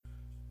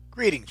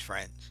Greetings,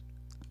 friends.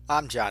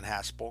 I'm John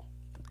Haspel.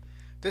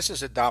 This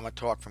is a Dhamma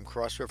talk from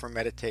Cross River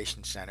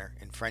Meditation Center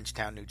in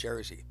Frenchtown, New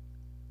Jersey.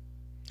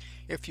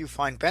 If you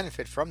find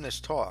benefit from this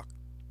talk,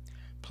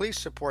 please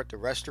support the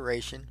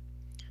restoration,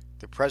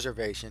 the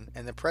preservation,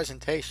 and the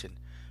presentation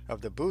of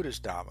the Buddha's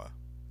Dhamma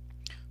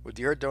with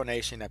your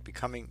donation at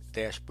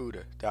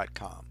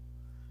becoming-buddha.com.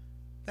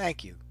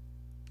 Thank you.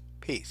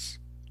 Peace.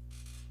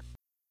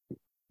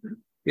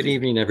 Good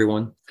evening,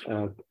 everyone.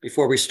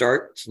 Before we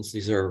start, since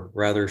these are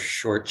rather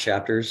short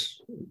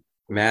chapters,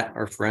 Matt,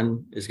 our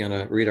friend, is going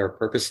to read our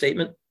purpose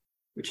statement,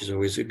 which is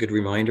always a good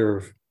reminder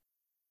of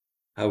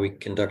how we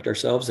conduct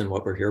ourselves and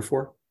what we're here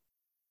for.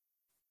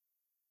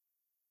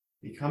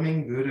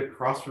 Becoming Buddha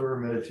Cross River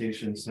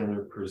Meditation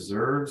Center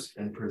preserves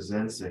and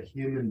presents a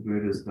human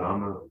Buddha's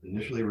Dhamma,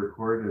 initially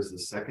recorded as the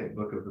second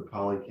book of the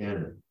Pali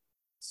Canon,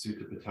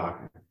 Sutta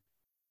Pitaka.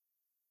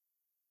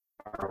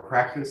 Our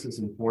practice is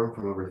informed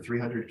from over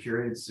 300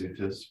 curated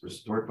suttas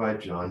restored by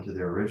John to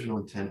their original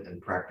intent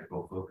and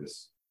practical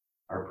focus.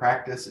 Our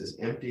practice is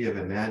empty of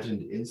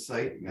imagined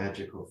insight,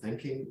 magical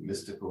thinking,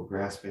 mystical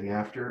grasping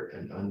after,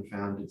 and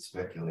unfounded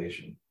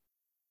speculation.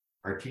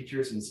 Our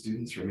teachers and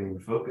students remain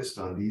focused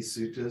on these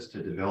suttas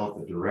to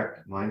develop a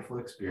direct, mindful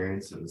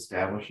experience of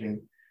establishing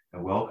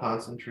a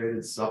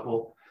well-concentrated,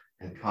 supple,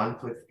 and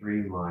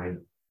conflict-free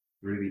mind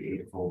through the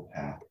Eightfold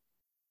Path.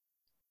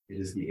 It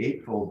is the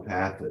Eightfold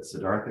Path that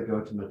Siddhartha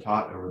Gautama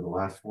taught over the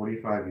last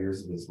 45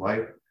 years of his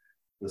life,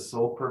 the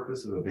sole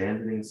purpose of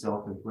abandoning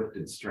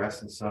self-inflicted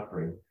stress and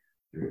suffering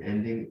through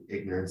ending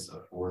ignorance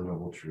of Four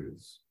Noble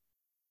Truths.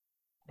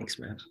 Thanks,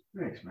 Matt.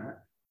 Thanks,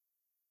 Matt.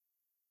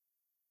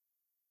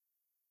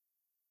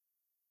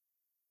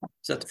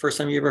 Is that the first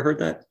time you ever heard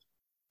that?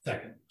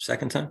 Second.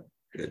 Second time?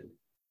 Good.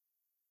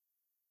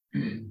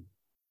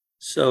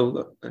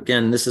 So,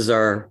 again, this is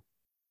our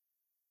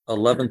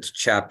 11th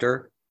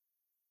chapter.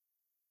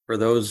 For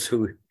those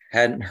who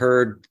hadn't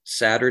heard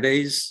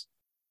Saturday's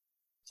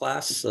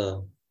class,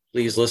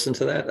 please listen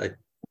to that. I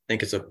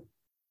think it's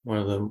one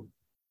of the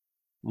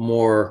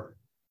more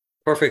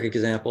perfect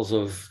examples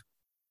of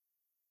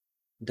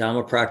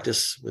Dhamma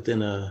practice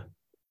within a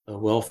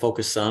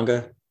well-focused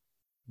Sangha.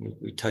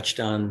 We touched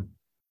on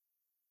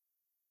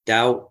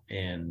doubt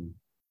and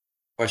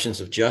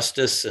questions of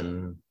justice,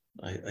 and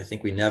I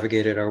think we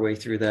navigated our way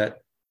through that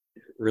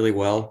really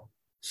well.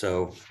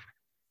 So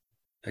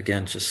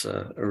again, just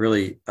a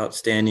really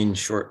outstanding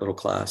short little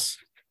class.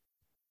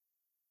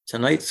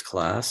 Tonight's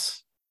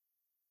class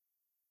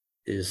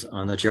is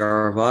on the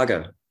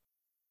Jaravagga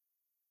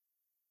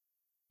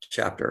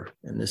chapter,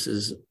 and this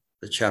is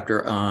the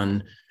chapter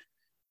on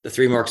the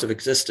three marks of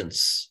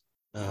existence.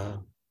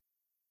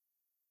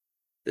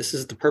 This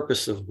is the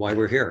purpose of why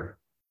we're here.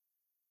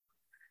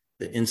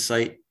 The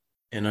insight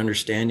and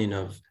understanding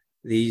of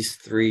these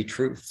three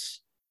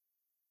truths.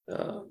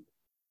 Let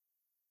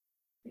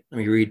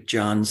me read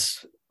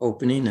John's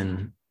opening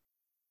and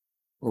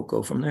we'll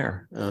go from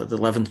there. The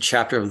 11th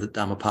chapter of the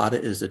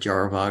Dhammapada is the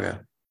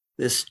Jaravagga.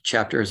 This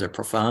chapter is a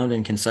profound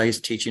and concise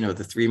teaching of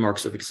the three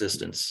marks of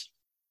existence.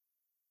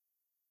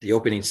 The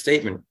opening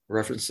statement,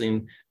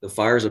 referencing the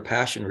fires of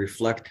passion,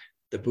 reflect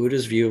the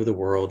Buddha's view of the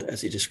world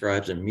as he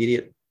describes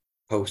immediate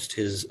post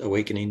his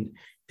awakening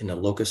in the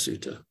Loka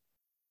Sutta.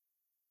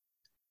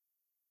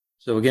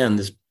 So again,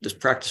 this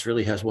practice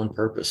really has one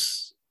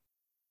purpose: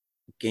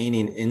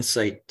 gaining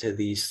insight to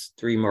these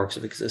three marks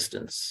of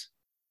existence.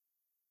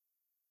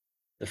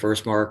 The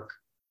first mark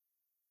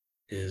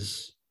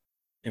is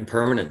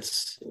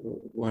impermanence.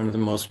 One of the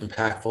most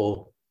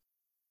impactful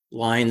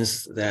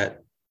lines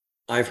that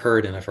I've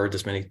heard, and I've heard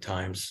this many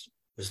times,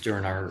 was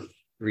during our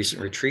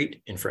recent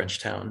retreat in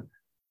Frenchtown.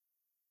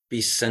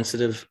 Be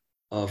sensitive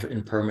of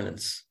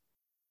impermanence.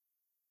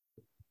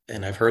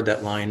 And I've heard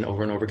that line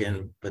over and over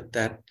again, but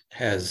that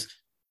has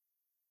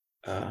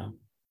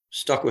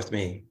stuck with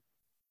me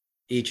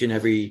each and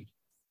every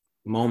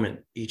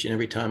moment, each and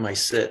every time I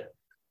sit,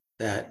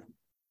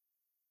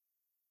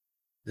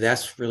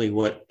 that's really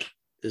what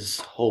this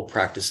whole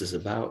practice is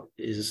about,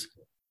 is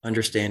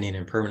understanding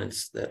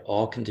impermanence, that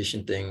all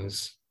conditioned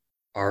things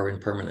are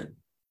impermanent.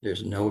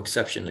 There's no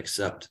exception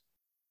except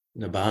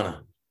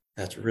nibbana.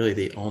 That's really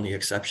the only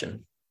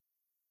exception.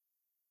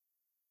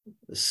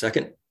 The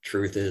second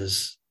truth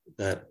is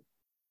that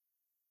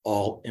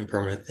all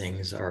impermanent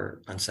things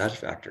are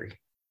unsatisfactory.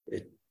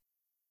 It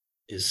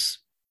is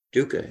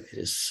dukkha, it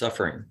is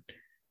suffering.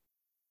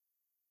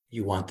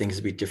 You want things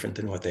to be different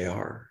than what they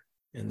are,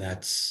 and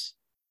that's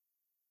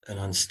an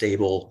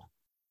unstableness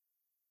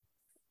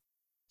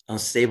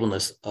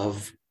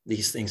of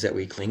these things that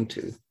we cling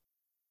to.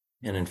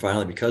 And then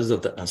finally, because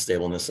of the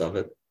unstableness of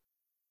it,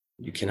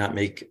 you cannot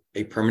make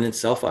a permanent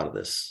self out of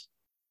this,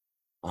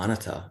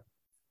 anatta.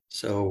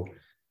 So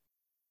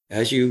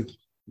as you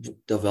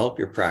develop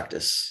your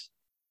practice,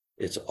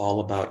 it's all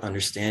about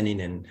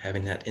understanding and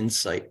having that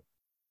insight.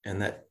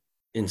 And that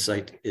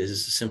insight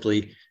is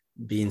simply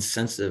being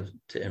sensitive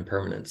to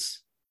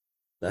impermanence.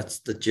 That's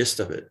the gist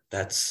of it.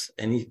 That's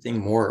anything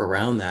more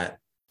around that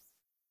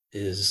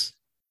is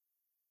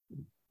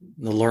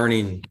the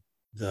learning,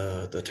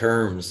 the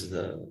terms,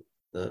 the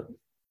the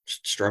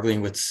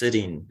struggling with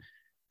sitting,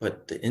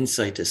 but the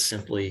insight is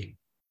simply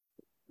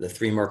the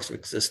three marks of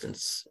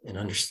existence and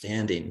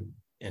understanding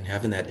and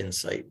having that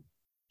insight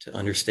to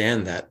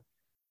understand that.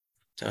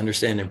 To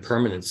understand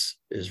impermanence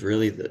is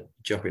really the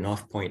jumping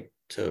off point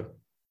to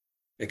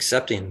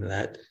accepting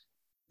that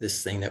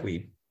this thing that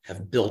we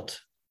have built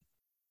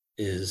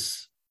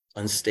is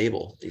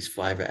unstable. These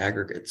five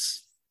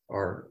aggregates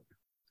are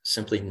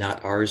simply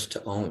not ours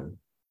to own.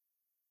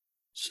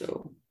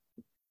 So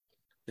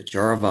the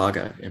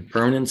Jaravagga,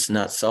 impermanence,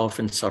 not self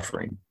and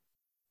suffering.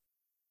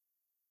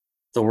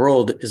 The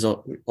world is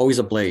always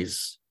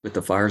ablaze with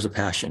the fires of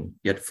passion,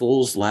 yet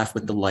fools laugh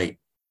with delight.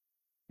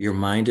 Your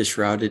mind is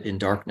shrouded in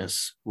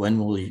darkness. When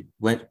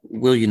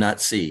will you not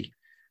see?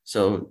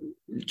 So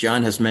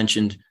John has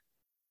mentioned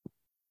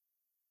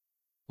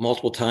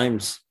multiple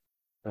times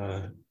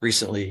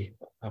recently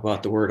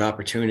about the word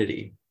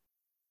opportunity.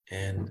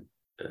 And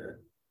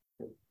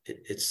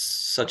it's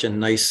such a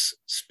nice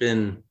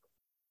spin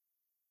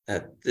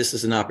that this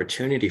is an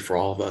opportunity for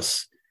all of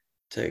us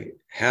to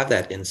have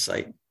that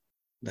insight,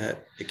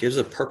 that it gives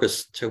a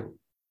purpose to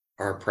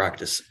our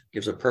practice,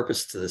 gives a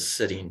purpose to the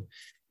sitting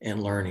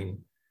and learning.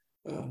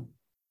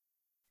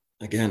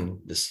 Again,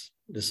 this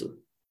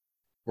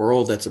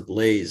world that's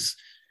ablaze.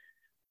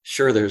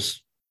 Sure,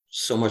 there's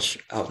so much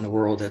out in the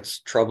world that's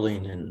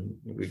troubling, and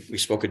we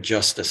spoke of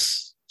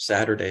justice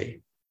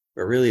Saturday,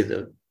 but really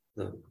the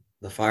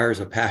fires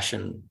of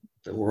passion,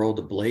 the world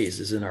ablaze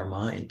is in our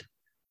mind,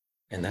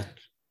 and that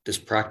this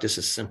practice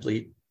is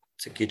simply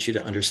to get you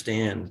to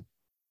understand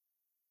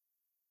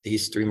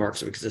these three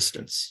marks of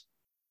existence.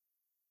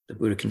 The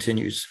Buddha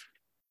continues,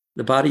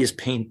 the body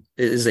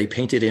is a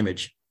painted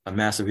image, a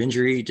mass of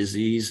injury,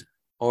 disease,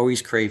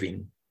 always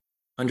craving.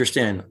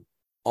 Understand,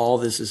 all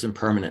this is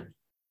impermanent.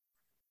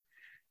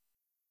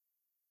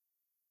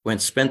 When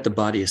spent, the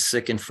body is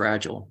sick and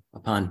fragile.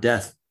 Upon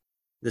death,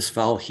 this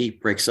foul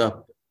heap breaks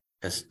up,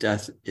 as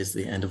death is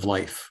the end of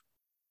life.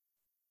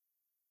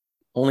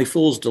 Only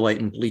fools delight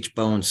in bleached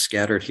bones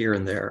scattered here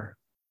and there.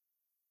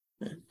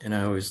 And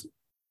I always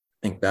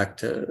think back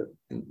to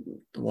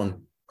the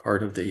one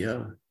part of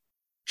the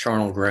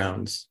charnel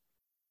grounds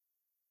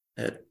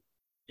that,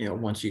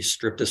 once you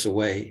strip this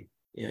away,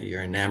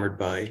 you're enamored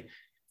by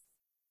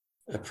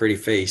a pretty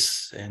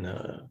face and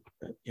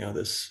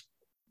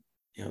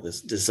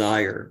this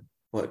desire,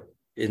 but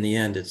in the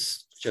end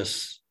it's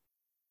just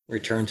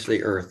returned to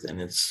the earth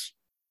and it's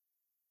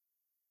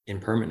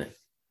impermanent.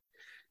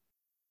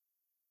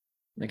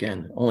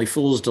 Again, only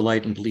fools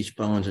delight in bleached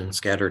bones and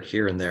scattered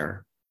here and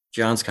there.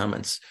 John's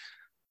comments,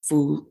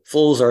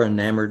 fools are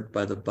enamored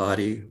by the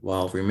body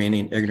while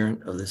remaining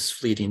ignorant of this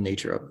fleeting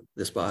nature of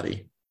this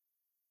body.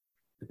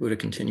 The Buddha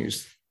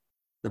continues,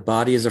 the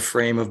body is a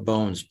frame of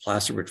bones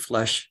plastered with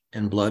flesh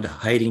and blood,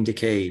 hiding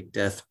decay,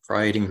 death,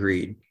 pride, and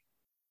greed.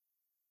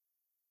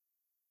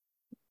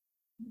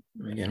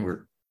 Again,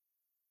 we're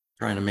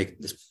trying to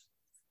make this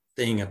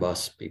thing of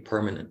us be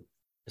permanent.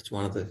 It's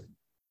one of the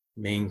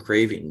main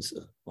cravings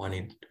of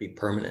wanting to be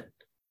permanent.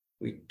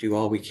 We do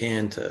all we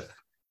can to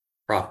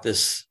prop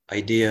this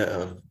idea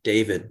of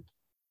David.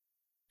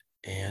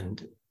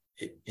 And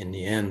in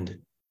the end,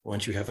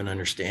 once you have an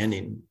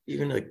understanding,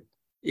 even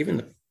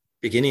the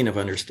beginning of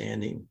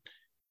understanding,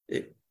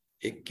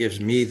 it gives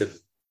me the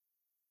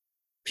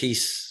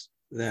peace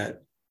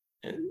that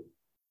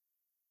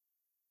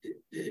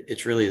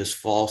it's really this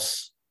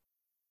false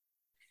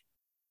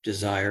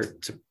desire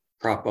to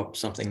prop up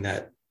something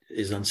that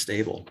is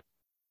unstable.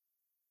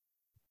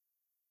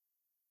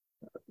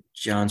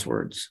 John's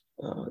words,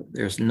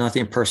 there's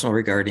nothing personal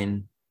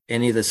regarding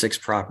any of the six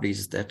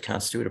properties that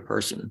constitute a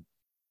person.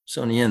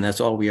 So in the end,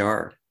 that's all we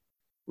are.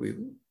 We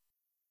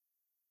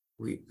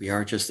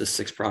are just this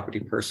six property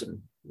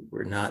person.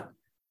 We're not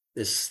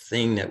this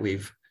thing that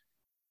we've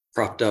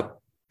propped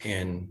up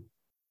and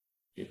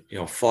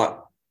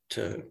fought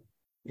to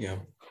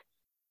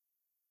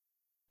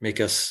make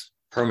us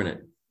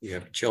permanent. We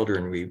have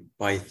children, we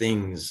buy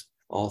things,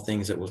 all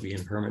things that will be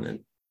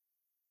impermanent.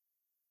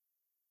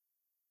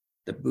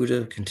 The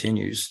Buddha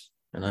continues,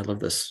 and I love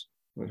this.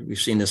 We've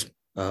seen this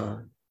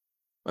a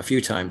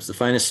few times. The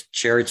finest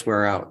chariots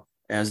wear out,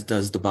 as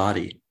does the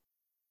body.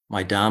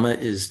 My Dhamma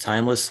is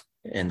timeless,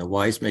 and the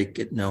wise make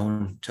it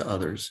known to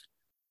others.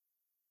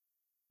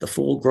 The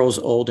fool grows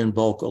old in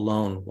bulk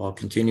alone, while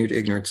continued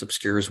ignorance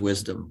obscures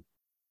wisdom.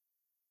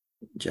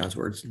 John's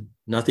words,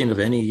 nothing of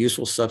any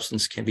useful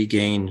substance can be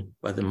gained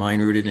by the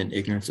mind rooted in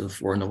ignorance of the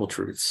Four Noble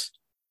Truths.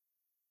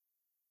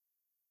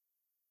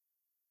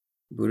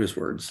 Buddha's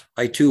words,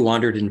 I too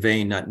wandered in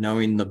vain, not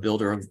knowing the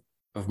builder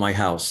of my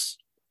house,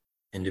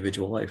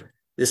 individual life.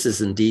 This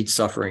is indeed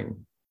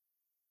suffering.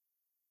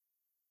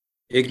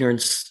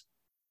 Ignorance,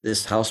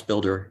 this house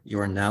builder, you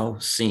are now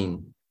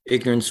seen.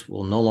 Ignorance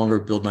will no longer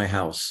build my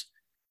house.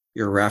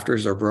 Your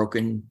rafters are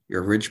broken,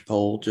 your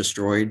ridgepole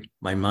destroyed.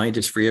 My mind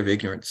is free of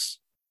ignorance.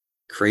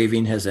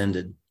 Craving has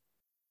ended.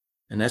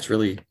 And that's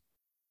really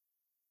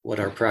what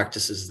our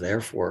practice is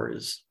there for,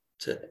 is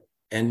to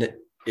end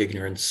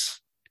ignorance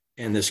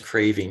and this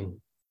craving.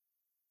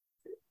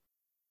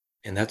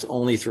 And that's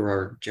only through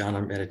our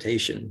jhana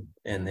meditation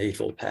and the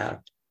Eightfold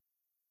Path.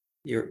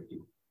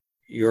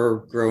 Your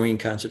growing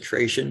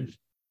concentration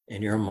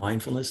and your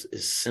mindfulness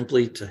is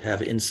simply to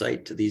have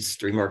insight to these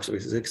three marks of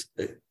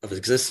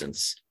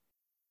existence.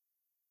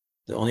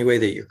 The only way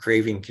that your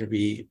craving can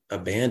be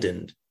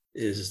abandoned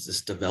is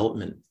this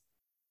development,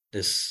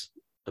 this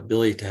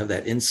ability to have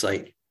that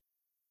insight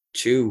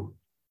to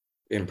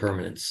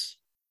impermanence.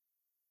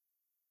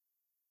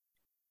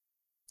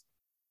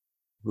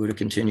 Buddha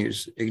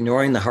continues,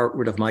 ignoring the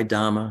heartwood of my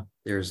Dhamma,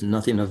 there is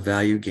nothing of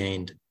value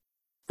gained.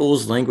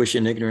 Fools languish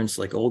in ignorance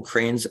like old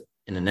cranes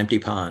in an empty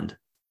pond.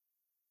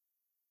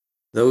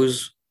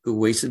 Those who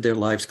wasted their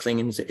lives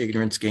clinging to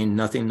ignorance gain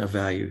nothing of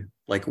value.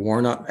 Like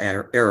worn-out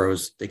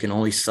arrows, they can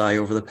only sigh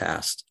over the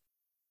past.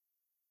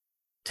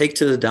 Take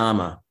to the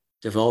Dhamma,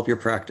 develop your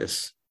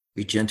practice,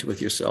 be gentle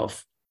with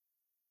yourself.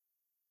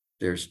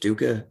 There's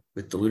dukkha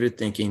with deluded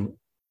thinking,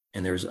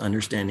 and there's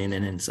understanding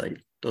and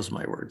insight. Those are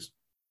my words.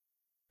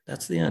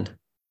 That's the end.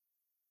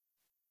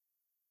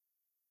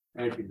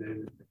 Thank you,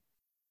 David.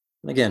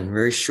 Again,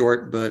 very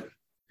short, but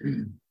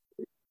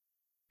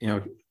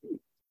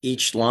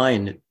each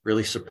line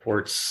really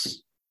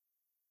supports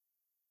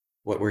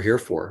what we're here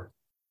for.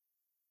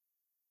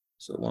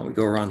 So why don't we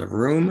go around the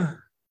room?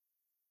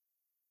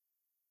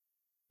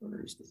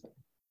 Where's the thing?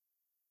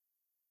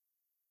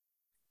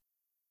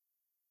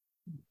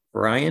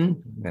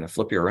 Brian, I'm going to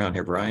flip you around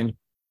here, Brian.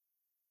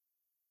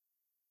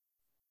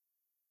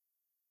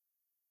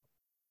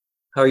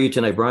 How are you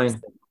tonight,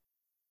 Brian?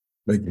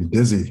 Make me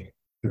dizzy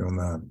doing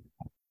that.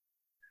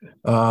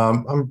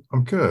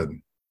 I'm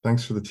good.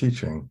 Thanks for the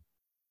teaching.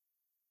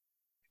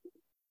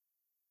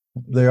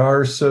 They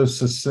are so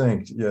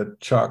succinct, yet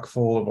chock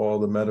full of all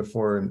the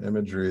metaphor and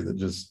imagery that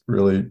just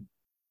really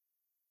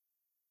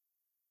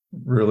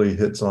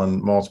hits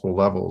on multiple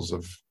levels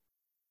of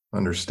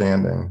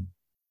understanding.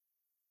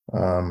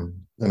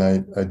 And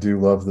I do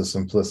love the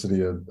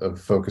simplicity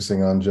of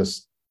focusing on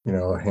just,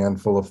 a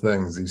handful of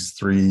things, these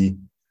three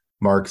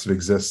marks of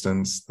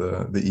existence,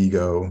 the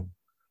ego,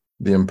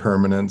 the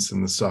impermanence,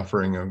 and the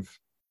suffering and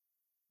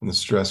the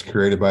stress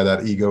created by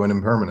that ego and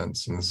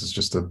impermanence. And this is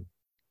just a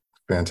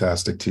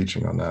fantastic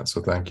teaching on that.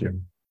 So thank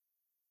you.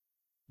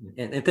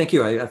 And thank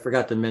you. I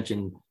forgot to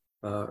mention,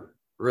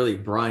 really,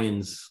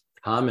 Brian's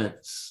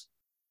comments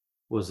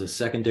was a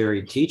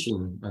secondary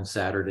teaching on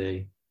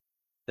Saturday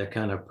that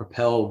kind of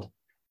propelled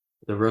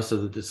the rest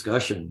of the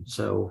discussion.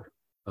 So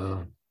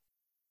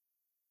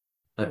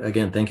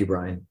again, thank you,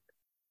 Brian.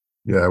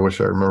 Yeah, I wish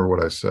I remember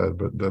what I said,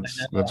 but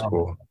that's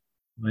cool.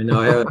 I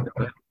know. It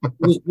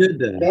was good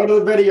then. Go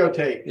to the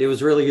videotape. It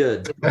was really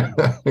good.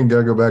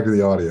 Gotta go back to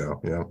the audio.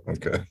 Yeah,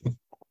 okay.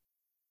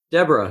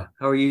 Deborah,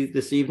 how are you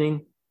this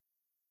evening?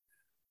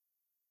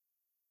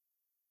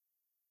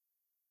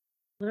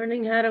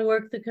 Learning how to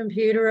work the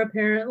computer,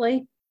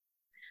 apparently.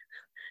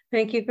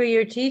 Thank you for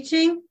your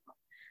teaching.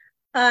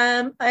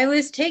 I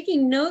was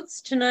taking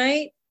notes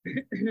tonight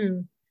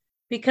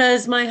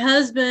because my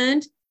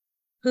husband,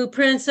 who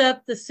prints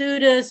up the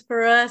suttas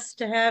for us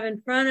to have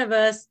in front of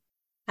us,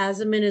 has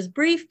them in his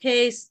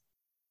briefcase,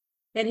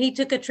 and he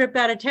took a trip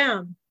out of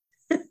town.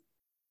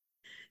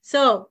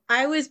 So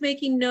I was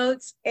making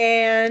notes,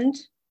 and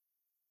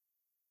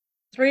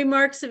three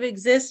marks of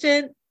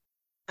existence.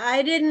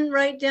 I didn't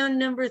write down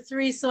number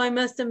 3, so I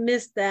must have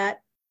missed that.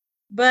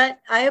 But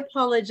I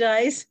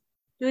apologize.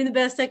 Doing the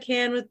best I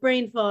can with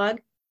brain fog.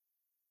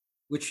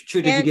 Which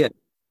two did you get?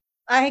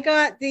 I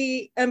got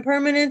the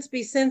impermanence,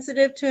 be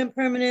sensitive to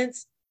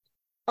impermanence.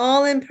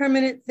 All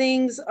impermanent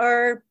things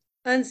are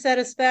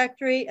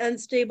unsatisfactory,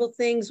 unstable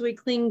things we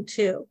cling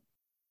to.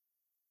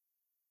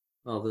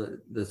 Well,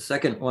 the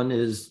second one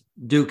is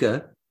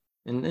dukkha,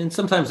 and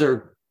sometimes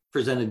they're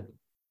presented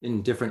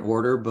in different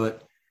order,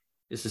 but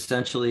it's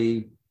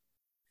essentially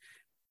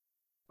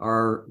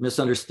our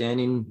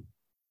misunderstanding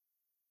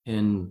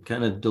and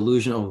kind of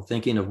delusional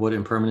thinking of what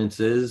impermanence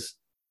is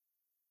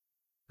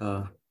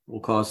will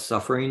cause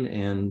suffering.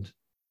 And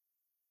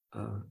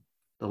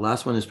the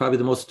last one is probably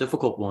the most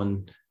difficult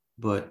one,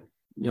 but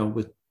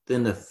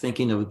within the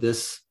thinking of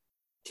this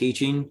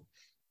teaching,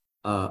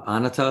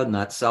 anatta,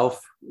 not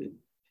self.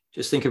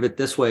 Just think of it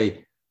this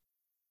way.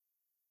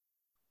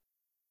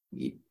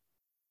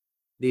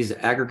 These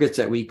aggregates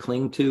that we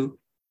cling to,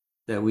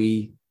 that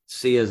we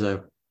see as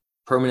a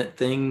permanent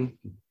thing,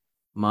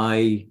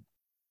 my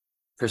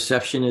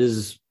perception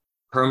is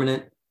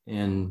permanent,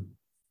 and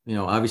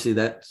obviously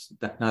that's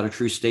not a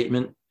true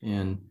statement,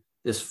 and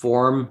this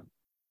form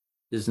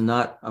is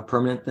not a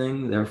permanent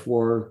thing,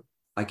 therefore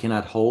I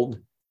cannot hold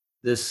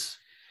this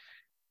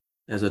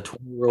as a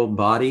 20-year-old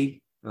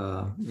body,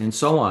 and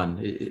so on.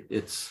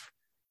 It's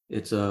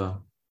a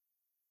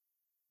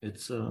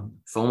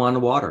foam on the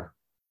water.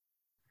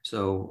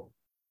 So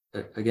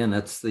again,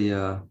 that's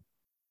the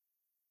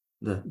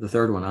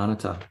third one,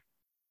 anatta.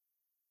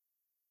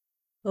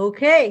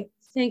 Okay,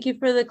 thank you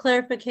for the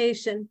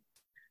clarification.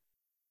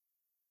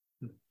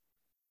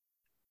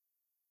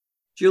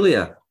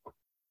 Julia,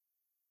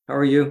 how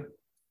are you?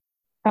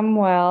 I'm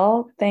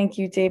well. Thank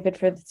you, David,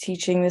 for the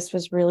teaching. This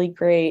was really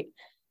great.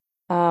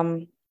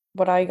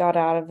 what I got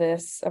out of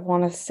this, I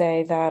want to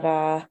say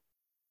that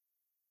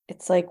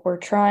it's like we're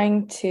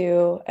trying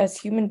to, as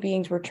human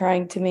beings, we're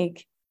trying to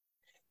make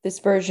this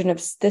version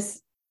of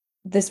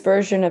this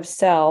version of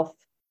self,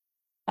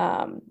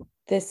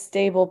 this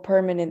stable,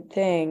 permanent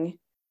thing,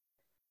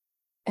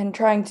 and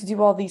trying to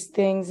do all these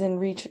things and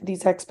reach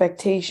these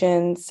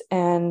expectations,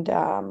 and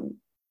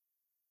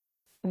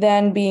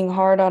then being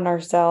hard on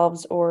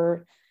ourselves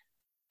or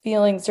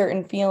feeling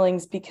certain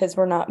feelings because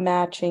we're not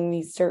matching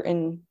these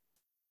certain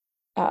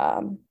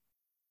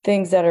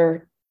things that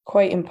are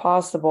quite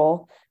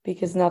impossible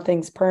because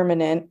nothing's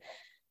permanent.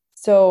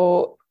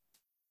 So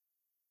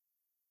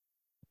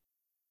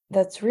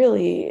that's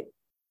really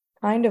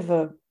kind of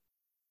a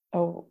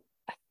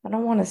I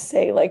don't want to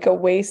say like a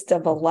waste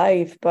of a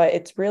life, but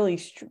it's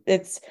really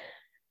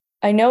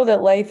I know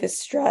that life is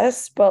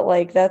stress, but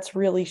like that's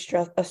really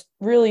a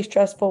really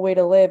stressful way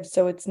to live.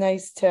 So it's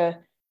nice to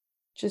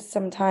just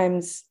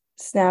sometimes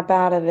snap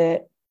out of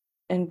it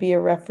and be a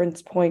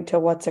reference point to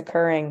what's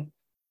occurring.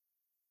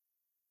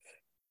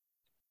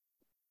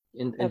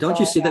 And don't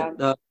you see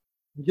that,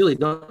 Julie,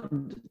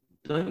 don't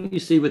you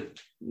see with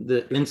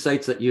the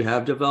insights that you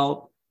have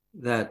developed,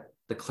 that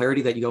the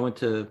clarity that you go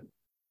into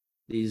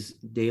these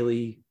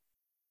daily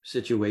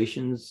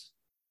situations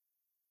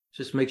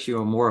just makes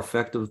you a more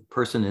effective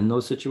person in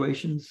those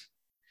situations?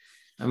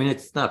 I mean,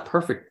 it's not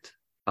perfect,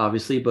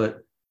 obviously,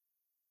 but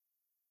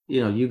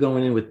you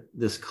going in with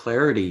this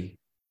clarity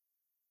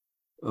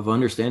of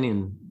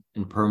understanding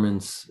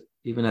impermanence,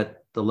 even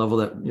at the level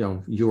that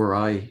you or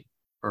I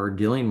are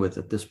dealing with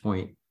at this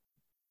point,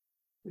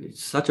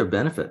 it's such a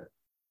benefit.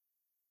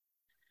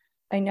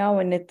 I know,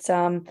 and it's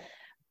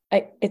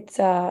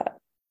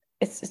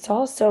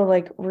also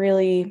like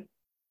really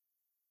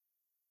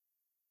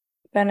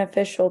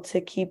beneficial to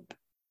keep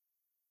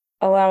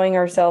allowing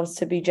ourselves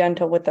to be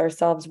gentle with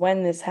ourselves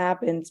when this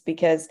happens,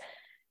 because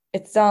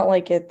it's not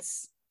like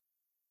it's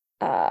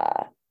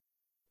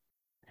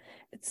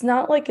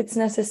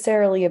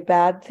necessarily a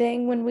bad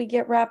thing when we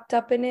get wrapped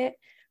up in it,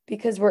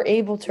 because we're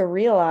able to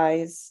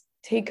realize,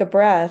 take a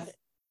breath,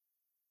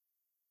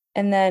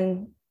 and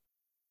then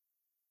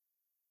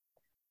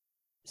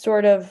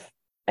sort of,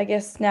 I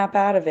guess, snap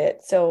out of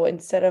it. So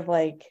instead of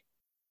like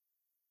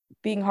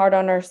being hard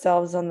on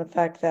ourselves on the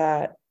fact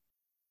that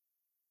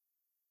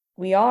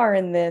we are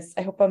in this,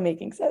 I hope I'm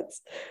making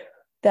sense,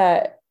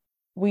 that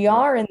we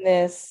are in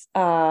this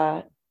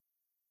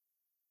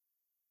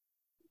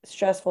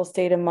stressful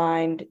state of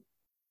mind,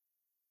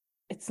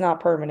 it's not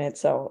permanent.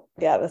 So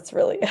yeah, that's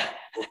really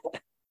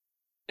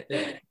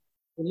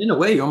in a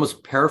way, you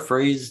almost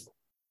paraphrased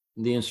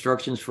the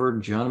instructions for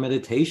jhana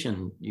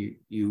meditation.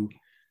 You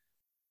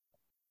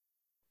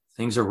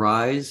things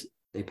arise,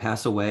 they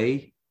pass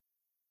away,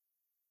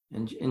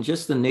 and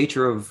just the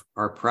nature of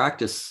our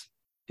practice,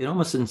 it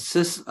almost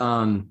insists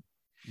on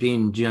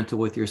being gentle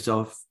with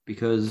yourself,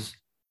 because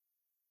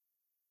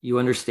you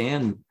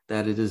understand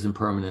that it is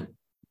impermanent.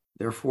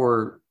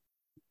 Therefore,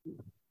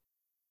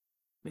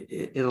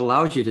 it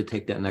allows you to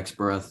take that next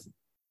breath,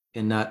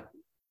 and not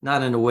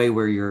in a way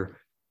where you're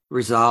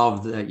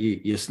resolved that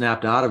you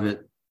snapped out of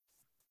it,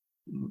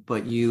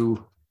 but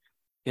you,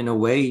 in a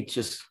way,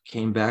 just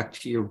came back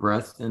to your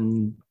breath,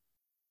 and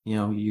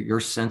you're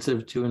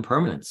sensitive to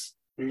impermanence.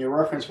 And you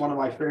reference one of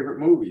my favorite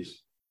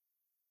movies.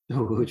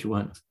 Oh, which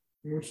one?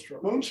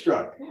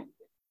 Moonstruck.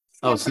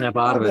 Oh, snap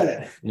out of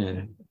it.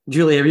 Yeah.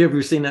 Julie, have you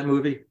ever seen that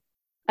movie?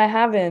 I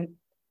haven't.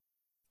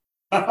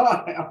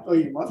 Oh,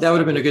 you must That would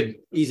have been a good,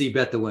 easy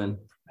bet to win.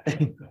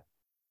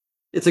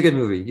 It's a good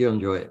movie. You'll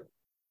enjoy it.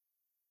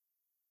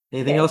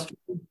 Anything else?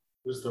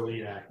 Who's the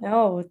lead actor?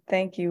 No,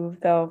 thank you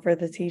though for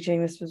the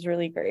teaching. This was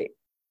really great.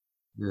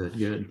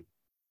 Good.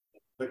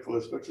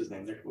 Nicholas, what's his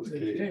name? Nicholas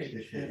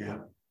Cage. Yeah.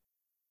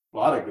 A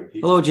lot of good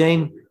people. Hello,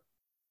 Jane.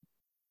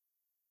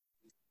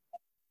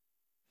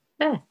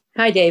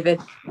 Hi, David.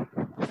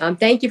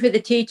 Thank you for the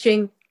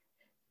teaching.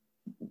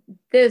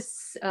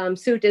 This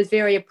sutta is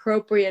very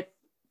appropriate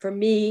for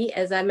me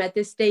as I'm at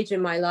this stage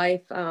in my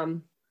life.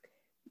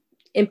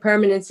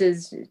 Impermanence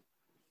is,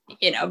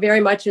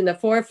 very much in the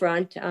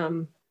forefront.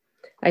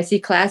 I see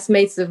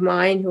classmates of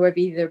mine who have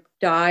either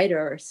died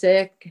or are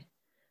sick,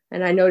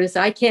 and I notice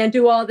I can't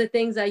do all the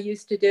things I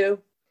used to do,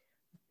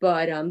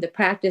 but the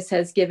practice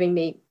has given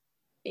me,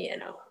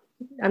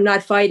 I'm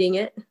not fighting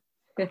it.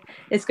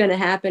 It's going to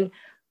happen.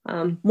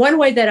 One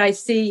way that I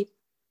see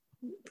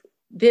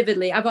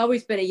vividly, I've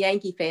always been a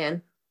Yankee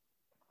fan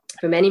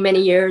for many,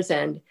 many years.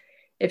 And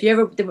if you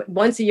ever,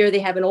 once a year, they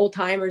have an old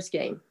timers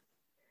game.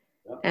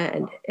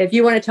 And if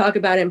you want to talk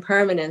about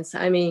impermanence,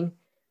 I mean,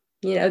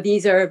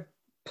 these are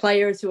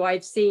players who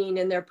I've seen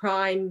in their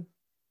prime,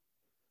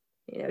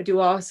 do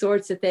all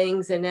sorts of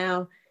things. And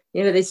now,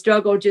 they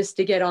struggle just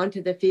to get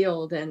onto the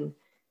field. And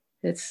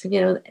it's,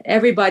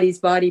 everybody's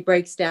body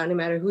breaks down no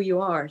matter who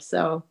you are.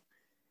 So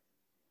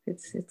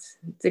it's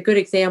a good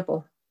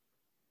example.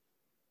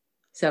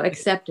 So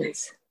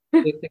acceptance.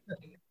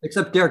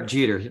 Except Derek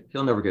Jeter,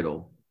 he'll never get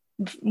old.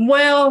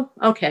 Well,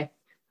 okay.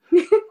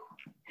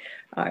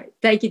 All right.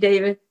 Thank you,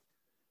 David.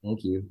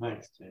 Thank you.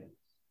 Thanks, Jane.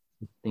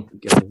 Thank you,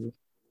 guys.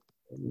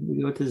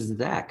 We go to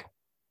Zach.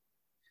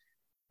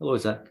 Hello,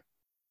 Zach.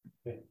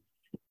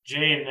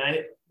 Jane,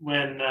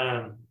 when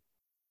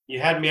you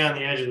had me on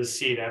the edge of the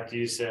seat after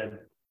you said,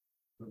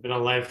 I've been a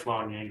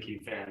lifelong Yankee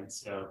fan,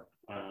 so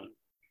I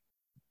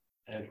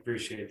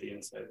appreciate the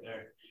insight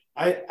there.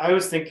 I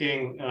was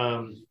thinking,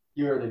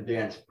 You're an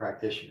advanced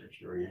practitioner,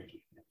 you're a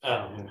Yankee.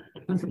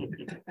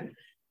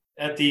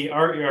 At the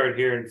art yard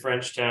here in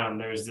Frenchtown,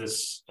 there's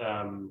this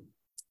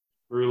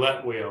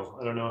roulette wheel.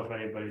 I don't know if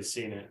anybody's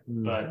seen it,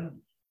 but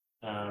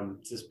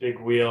it's this big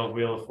wheel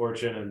of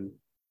fortune, and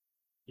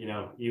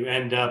you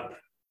end up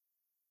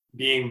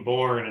being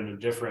born in a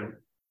different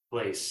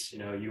place.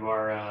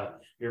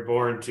 You're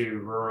born to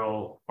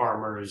rural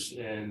farmers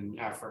in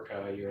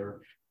Africa.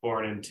 You're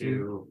born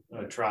into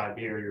a tribe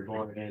here. You're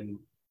born in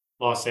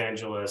Los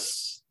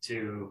Angeles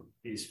to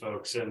these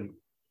folks. And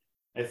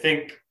I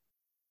think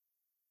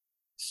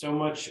so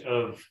much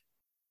of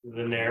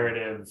the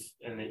narrative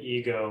and the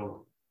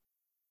ego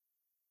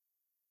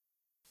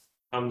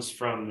comes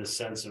from the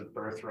sense of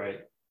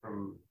birthright,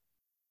 from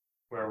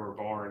where we're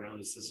born. At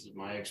least this is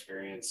my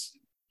experience.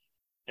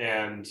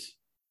 And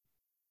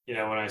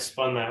when I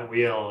spun that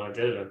wheel, I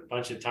did it a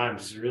bunch of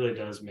times. It really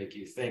does make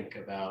you think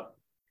about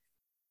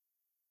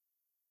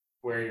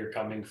where you're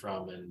coming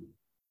from and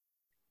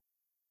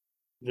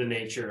the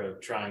nature of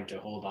trying to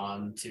hold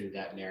on to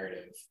that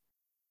narrative,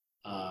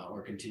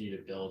 or continue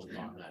to build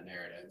upon that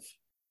narrative.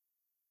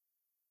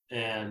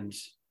 And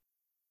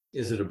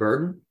is it a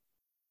burden?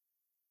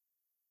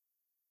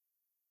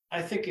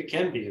 I think it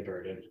can be a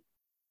burden.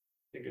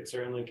 I think it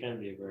certainly can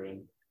be a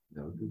burden.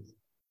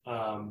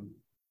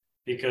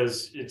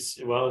 Because it's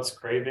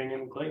craving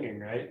and clinging,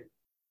 right?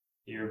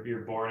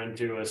 You're born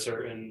into a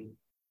certain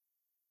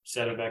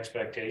set of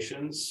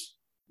expectations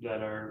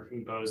that are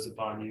imposed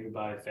upon you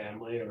by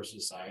family or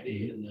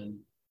society, and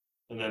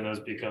then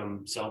those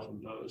become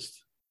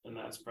self-imposed, and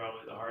that's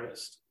probably the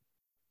hardest.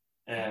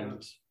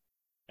 And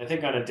I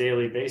think on a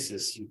daily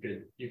basis, you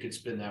could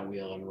spin that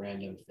wheel and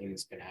random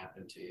things can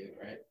happen to you,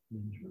 right?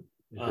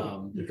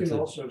 You can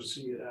also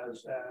see it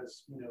as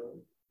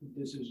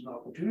this is an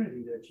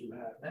opportunity that you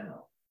have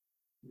now.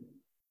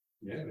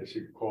 Yeah, they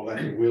should call that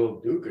the wheel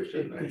of Duca,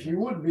 shouldn't they? If you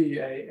would be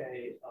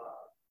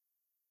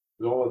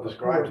all it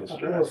describes as a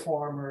poor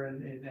farmer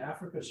in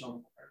Africa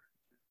somewhere,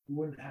 you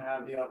wouldn't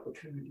have the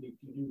opportunity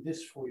to do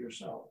this for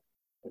yourself,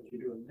 what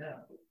you're doing now.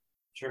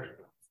 Sure.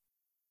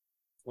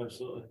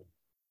 Absolutely.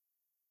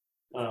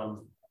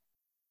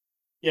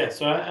 Yeah,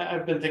 so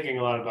I've been thinking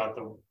a lot about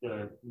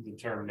the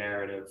term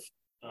narrative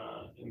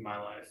in my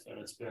life, and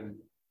it's been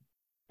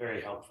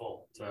very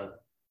helpful to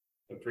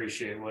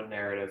appreciate what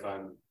narrative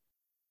I'm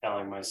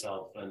telling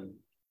myself and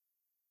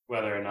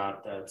whether or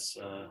not that's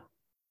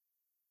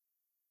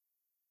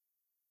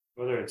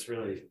whether it's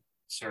really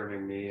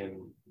serving me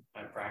and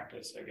my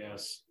practice, I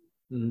guess,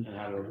 and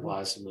how to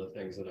apply some of the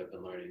things that I've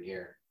been learning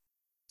here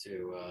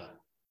to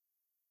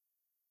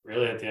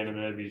really, at the end of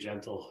the day, be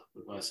gentle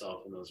with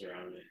myself and those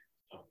around me.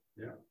 So,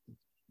 yeah,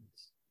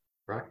 it's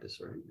practice,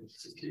 right?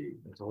 It's the key.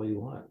 That's all you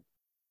want.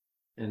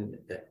 And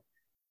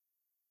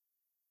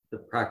the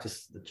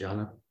practice, the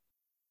jhana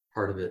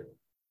part of it,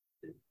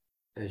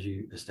 as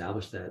you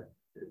establish that,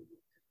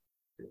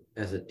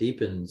 as it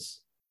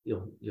deepens,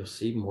 you'll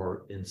see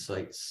more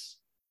insights.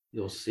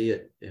 You'll see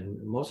it,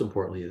 and most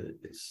importantly,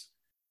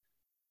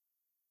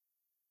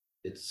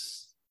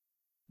 it's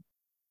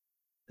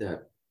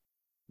that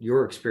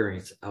your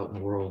experience out in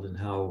the world and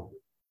how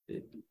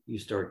you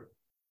start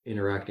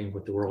interacting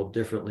with the world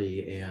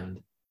differently,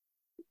 and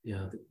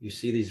you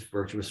see these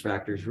virtuous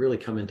factors really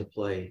come into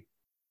play,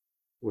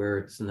 where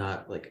it's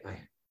not like I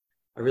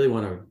really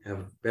want to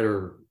have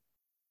better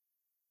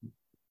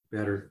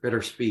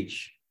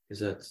speech, because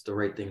that's the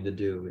right thing to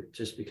do. It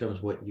just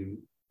becomes what you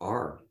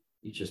are.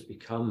 You just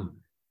become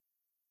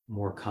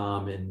more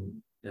calm,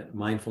 and that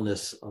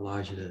mindfulness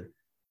allows you to,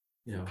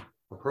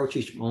 approach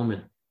each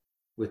moment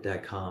with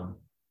that calm,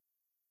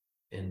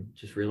 and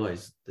just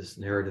realize this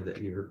narrative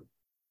that you're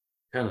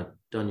kind of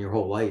done your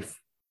whole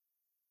life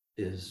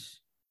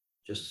is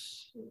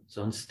just, it's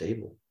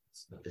unstable.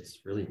 It's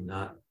really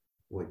not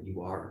what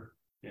you are.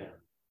 Yeah.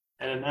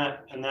 And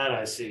in that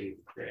I see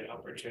great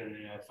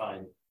opportunity. I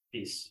find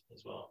peace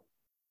as well,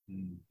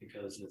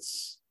 because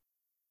it's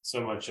so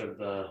much of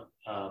the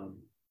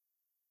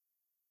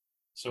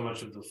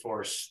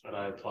force that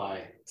I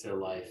apply to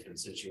life and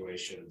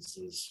situations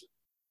is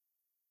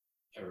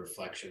a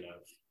reflection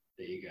of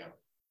the ego.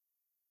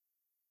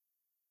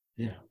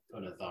 Yeah,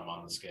 putting a thumb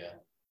on the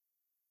scale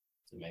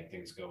to make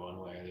things go one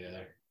way or the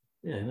other.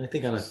 Yeah, and I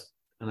think on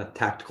a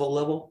tactical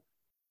level,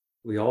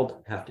 we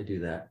all have to do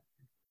that.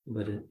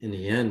 But in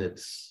the end,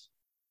 it's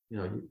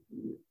you're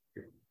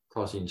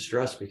causing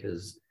stress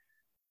because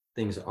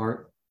things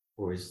aren't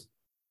always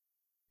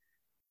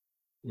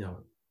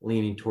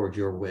leaning towards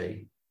your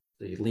way.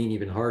 So you lean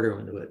even harder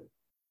into it.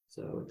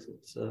 So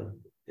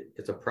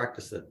it's a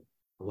practice that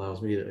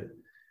allows me to,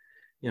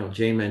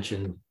 Jane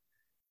mentioned,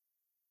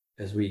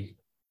 as we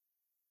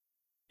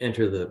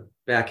enter the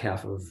back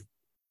half of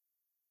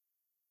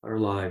our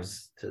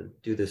lives, to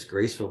do this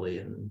gracefully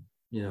and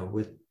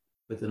with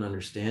with an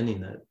understanding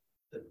that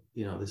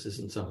this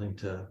isn't something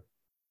to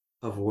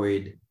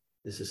avoid.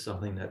 This is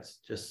something that's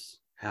just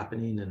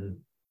happening, and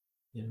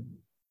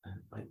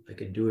I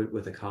can do it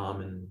with a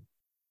calm and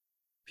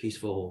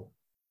peaceful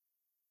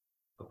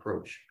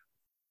approach.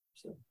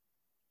 So,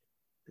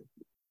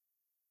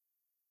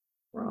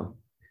 wow.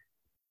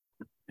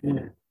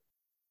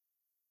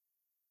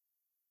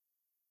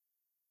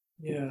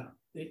 Yeah,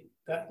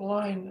 that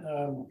line,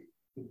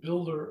 the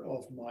builder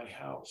of my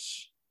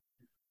house.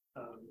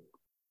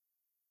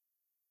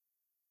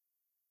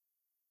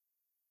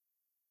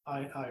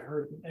 I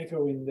heard an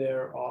echo in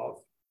there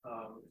of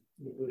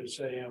the Buddha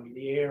say, I'm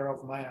the heir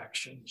of my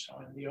actions,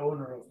 I'm the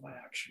owner of my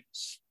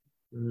actions.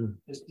 Mm.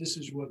 This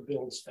is what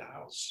builds the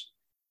house.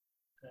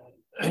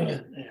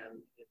 And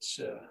it's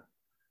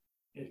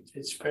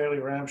fairly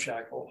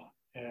ramshackle,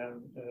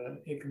 and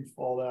it can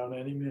fall down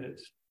any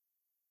minute.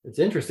 It's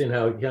interesting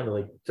how he kind of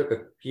like took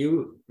a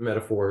few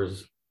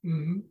metaphors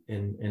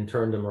and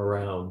turned them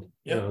around.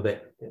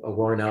 Yep. A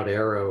worn out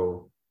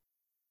arrow,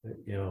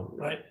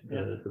 Right.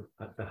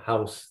 the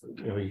house,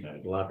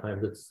 a lot of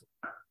times it's,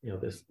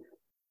 this.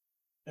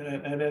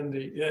 And then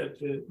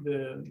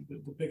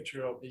the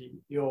picture of the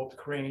old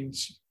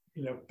cranes,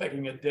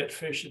 pecking a dead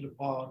fish in the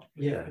pond,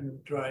 in a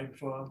drying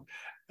farm,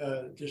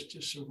 just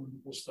some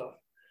wonderful stuff.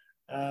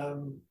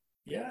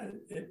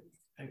 It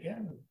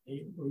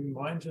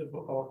reminds us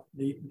of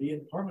the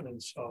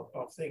impermanence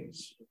of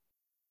things,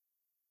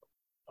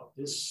 of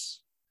this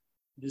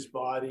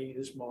body,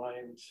 this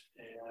mind,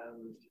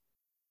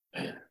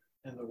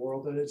 and the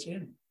world that it's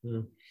in.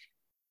 Mm.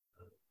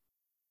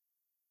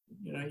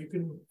 You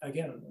can,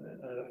 again,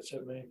 I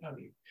said many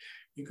times,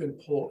 you can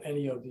pull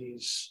any of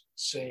these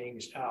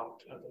sayings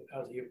out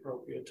at the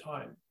appropriate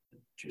time,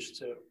 just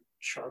to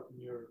sharpen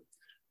your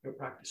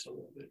practice a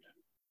little bit.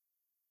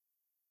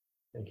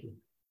 Thank you.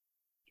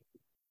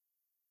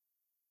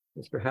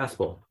 Mr.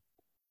 Haspel.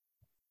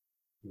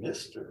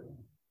 Mr.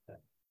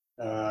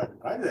 I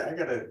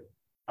got to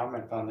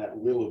comment on that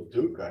Wheel of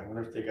Dukkha. I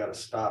wonder if they got to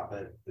stop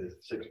at the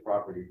 6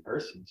 property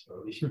person,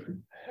 so we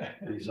should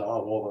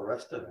resolve all the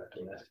rest of that.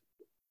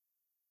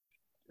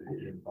 To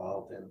get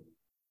involved in.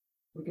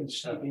 We can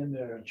sneak in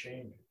there and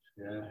change it.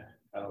 Yeah,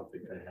 I don't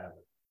think they have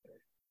it.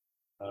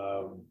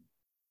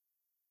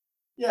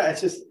 Yeah,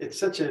 it's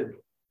such a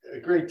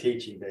great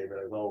teaching, David,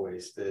 as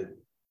always. The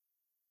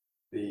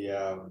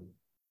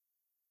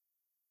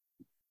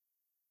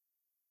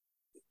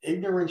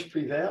ignorance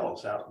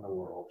prevails out in the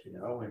world,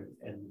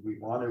 and we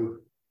want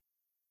to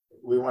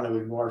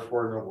ignore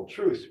Four Noble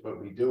Truths, but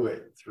we do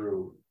it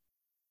through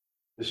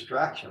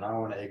distraction. I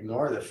want to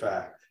ignore the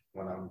fact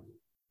when I'm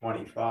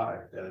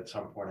 25 that at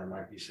some point I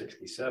might be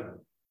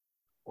 67,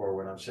 or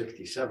when I'm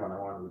 67 I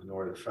want to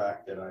ignore the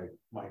fact that I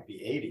might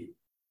be 80,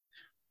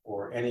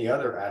 or any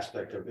other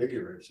aspect of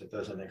ignorance that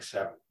doesn't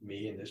accept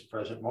me in this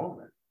present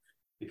moment.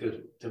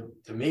 Because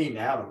to me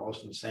now, the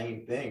most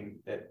insane thing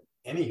that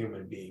any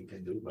human being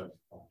can do, but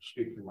I'll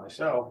speak for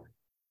myself,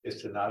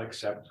 is to not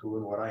accept who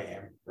and what I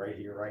am right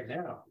here, right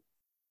now.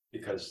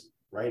 Because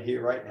right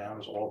here, right now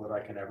is all that I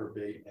can ever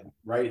be, and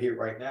right here,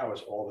 right now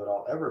is all that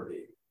I'll ever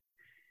be.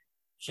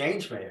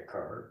 Change may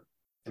occur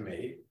to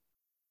me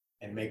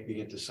and make me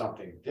into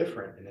something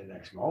different in the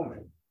next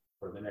moment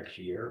or the next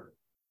year.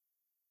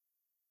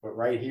 But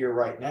right here,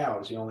 right now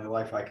is the only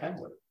life I can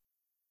live.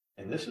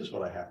 And this is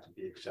what I have to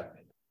be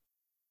accepting.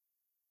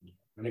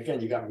 And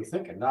again, you got me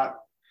thinking, not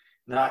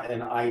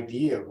an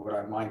idea of what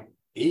I might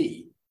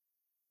be,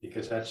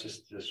 because that's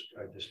just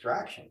a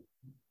distraction.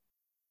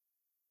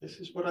 This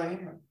is what I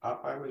am.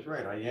 Popeye was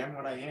right. I am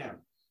what I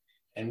am.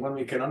 And when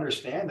we can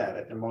understand that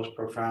at the most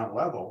profound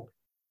level,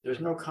 there's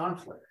no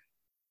conflict.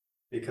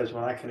 Because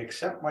when I can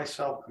accept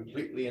myself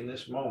completely in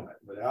this moment,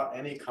 without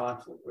any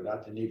conflict,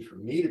 without the need for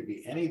me to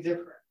be any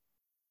different,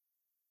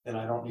 then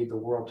I don't need the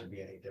world to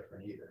be any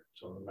different either.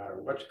 So no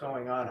matter what's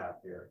going on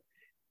out there,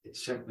 it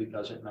simply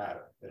doesn't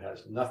matter. It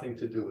has nothing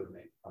to do with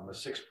me. I'm a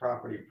 6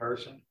 property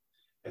person.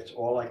 It's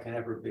all I can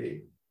ever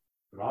be.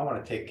 And I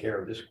want to take care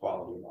of this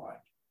quality of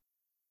mind.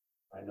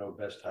 I know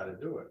best how to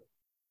do it.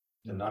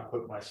 To not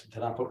put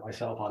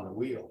myself on the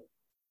wheel.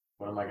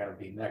 What am I going to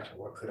be next? Or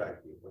what could I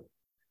be?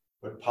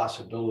 What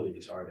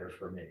possibilities are there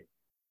for me?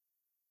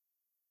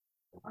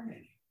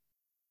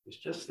 It's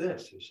just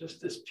this. It's just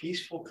this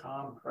peaceful,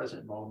 calm,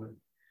 present moment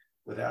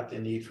without the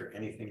need for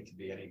anything to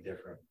be any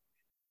different.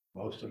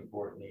 Most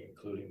importantly,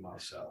 including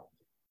myself.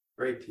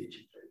 Great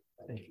teaching.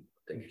 Thank you.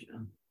 Thank you,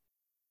 John.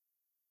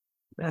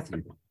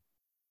 Matthew.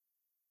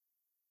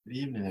 Good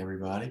evening,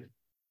 everybody.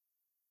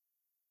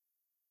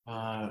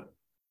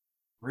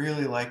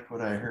 Really liked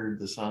what I heard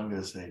the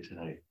Sangha say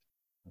tonight.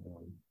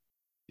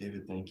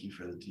 David, thank you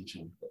for the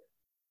teaching.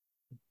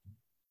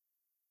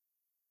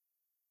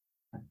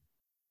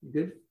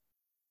 Good.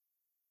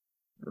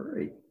 All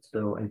right.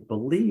 So I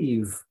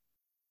believe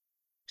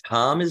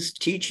Tom is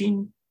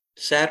teaching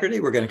Saturday.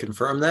 We're going to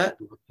confirm that.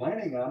 We're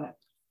planning on it.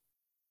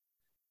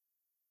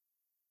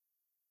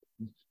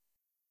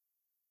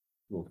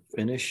 We'll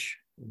finish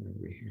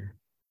over here.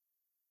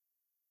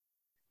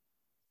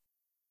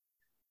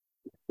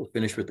 We'll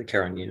finish with the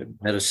Karanina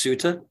Metta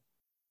Sutta.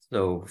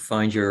 So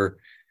find your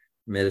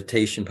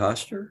meditation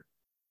posture.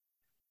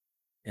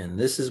 And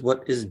this is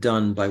what is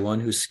done by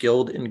one who's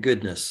skilled in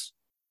goodness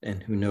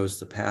and who knows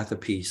the path of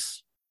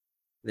peace.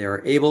 They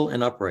are able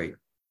and upright,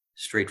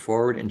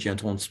 straightforward and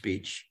gentle in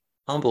speech,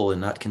 humble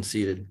and not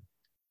conceited,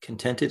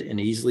 contented and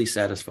easily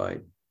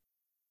satisfied.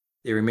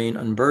 They remain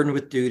unburdened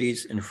with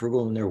duties and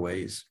frugal in their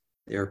ways.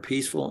 They are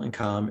peaceful and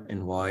calm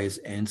and wise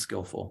and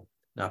skillful,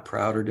 not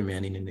proud or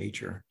demanding in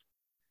nature.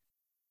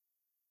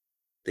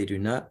 They do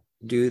not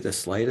do the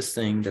slightest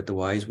thing that the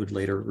wise would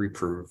later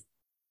reprove,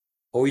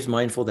 always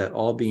mindful that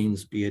all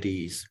beings be at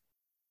ease.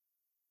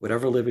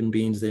 Whatever living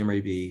beings they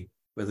may be,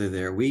 whether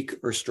they are weak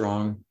or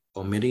strong,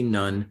 omitting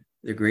none,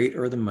 the great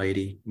or the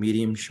mighty,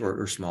 medium, short,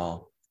 or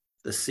small,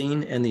 the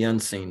seen and the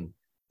unseen,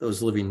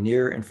 those living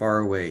near and far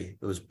away,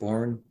 those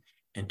born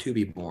and to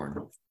be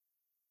born.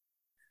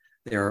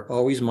 They are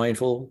always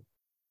mindful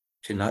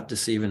to not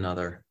deceive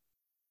another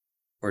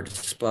or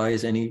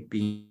despise any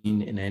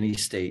being in any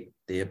state.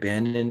 They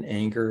abandon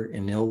anger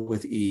and ill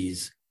with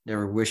ease,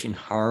 never wishing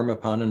harm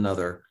upon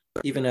another.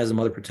 Even as a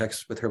mother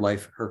protects with her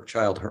life her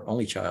child, her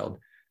only child,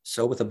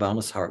 so with a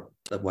boundless heart,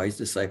 the wise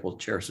disciple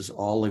cherishes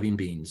all living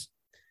beings.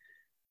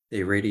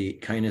 They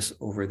radiate kindness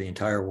over the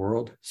entire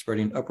world,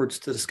 spreading upwards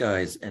to the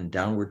skies and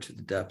downward to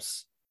the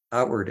depths,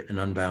 outward and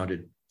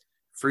unbounded,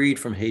 freed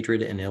from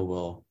hatred and ill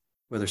will.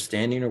 Whether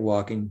standing or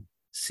walking,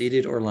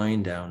 seated or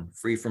lying down,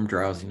 free from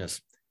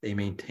drowsiness, they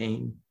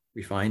maintain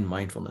refined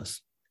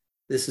mindfulness.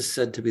 This is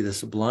said to be the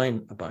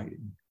sublime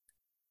abiding.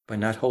 By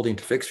not holding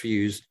to fixed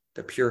views,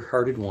 the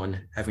pure-hearted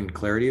one, having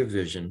clarity of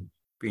vision,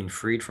 being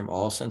freed from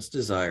all sense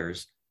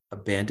desires,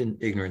 abandon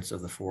ignorance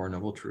of the Four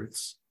Noble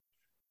Truths.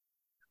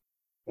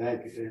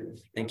 Thank you,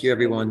 David. Thank you,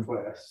 everyone.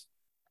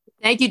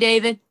 Thank you,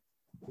 David.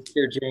 Take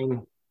care,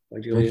 Jane. Bye,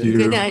 Julia. Thank you.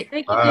 Good night.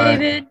 Thank you, Bye.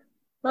 David.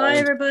 Bye,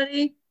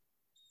 everybody.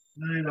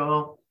 Night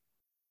all.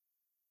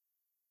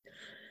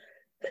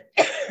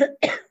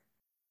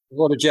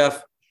 Hello to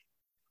Jeff.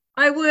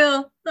 I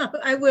will.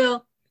 I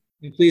will.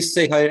 And please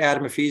say hi to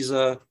Adam if he's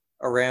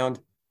around.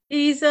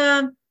 He's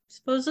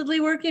supposedly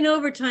working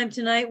overtime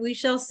tonight. We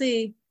shall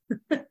see.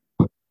 Say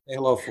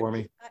hello for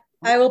me.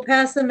 I will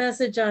pass the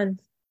message on.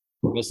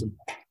 Listen.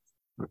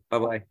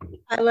 Bye-bye.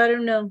 I let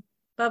him know.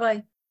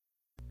 Bye-bye.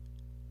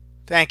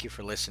 Thank you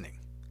for listening.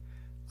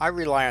 I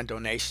rely on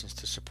donations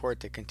to support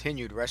the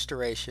continued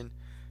restoration,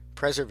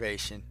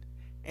 preservation,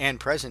 and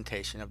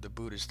presentation of the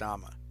Buddha's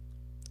Dhamma.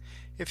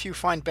 If you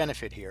find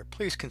benefit here,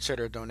 please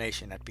consider a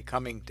donation at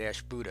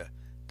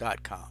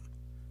becoming-buddha.com.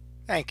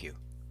 Thank you.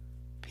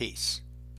 Peace.